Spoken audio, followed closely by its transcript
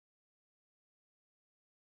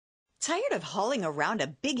Tired of hauling around a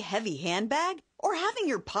big heavy handbag or having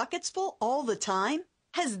your pockets full all the time?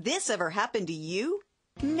 Has this ever happened to you?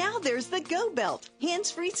 Now there's the Go Belt,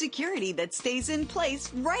 hands-free security that stays in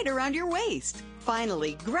place right around your waist.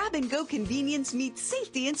 Finally, grab-and-go convenience meets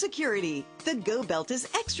safety and security. The Go Belt is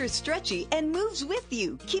extra stretchy and moves with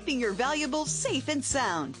you, keeping your valuables safe and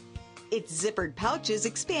sound. Its zippered pouches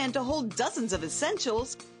expand to hold dozens of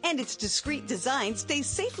essentials, and its discreet design stays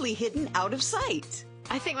safely hidden out of sight.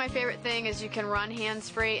 I think my favorite thing is you can run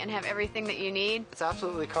hands-free and have everything that you need. It's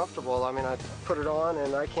absolutely comfortable. I mean, I put it on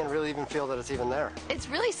and I can't really even feel that it's even there. It's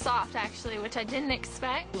really soft, actually, which I didn't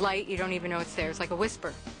expect. Light, you don't even know it's there. It's like a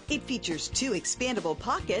whisper. It features 2 expandable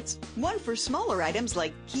pockets, one for smaller items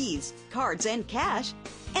like keys, cards, and cash,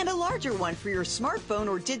 and a larger one for your smartphone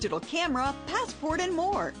or digital camera, passport, and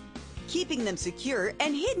more, keeping them secure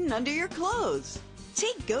and hidden under your clothes.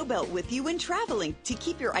 Take Go Belt with you when traveling to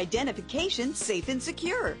keep your identification safe and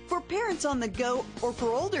secure. For parents on the go or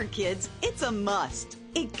for older kids, it's a must.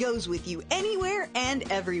 It goes with you anywhere and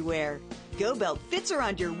everywhere. Go Belt fits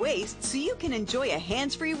around your waist so you can enjoy a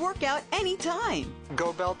hands-free workout anytime.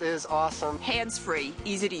 Go Belt is awesome. Hands-free,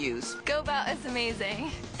 easy to use. Go Belt is amazing.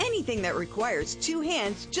 Anything that requires 2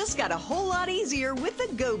 hands just got a whole lot easier with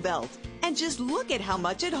the Go Belt. And just look at how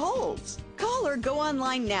much it holds. Call or go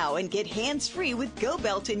online now and get hands-free with Go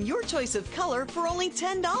Belt in your choice of color for only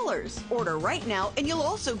 $10. Order right now and you'll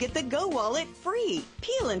also get the Go Wallet free.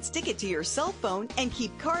 Peel and stick it to your cell phone and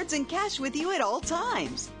keep cards and cash with you at all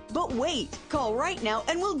times. But wait, call right now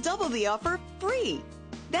and we'll double the offer free.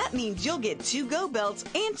 That means you'll get 2 Go Belts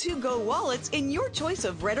and 2 Go Wallets in your choice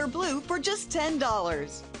of red or blue for just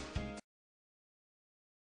 $10.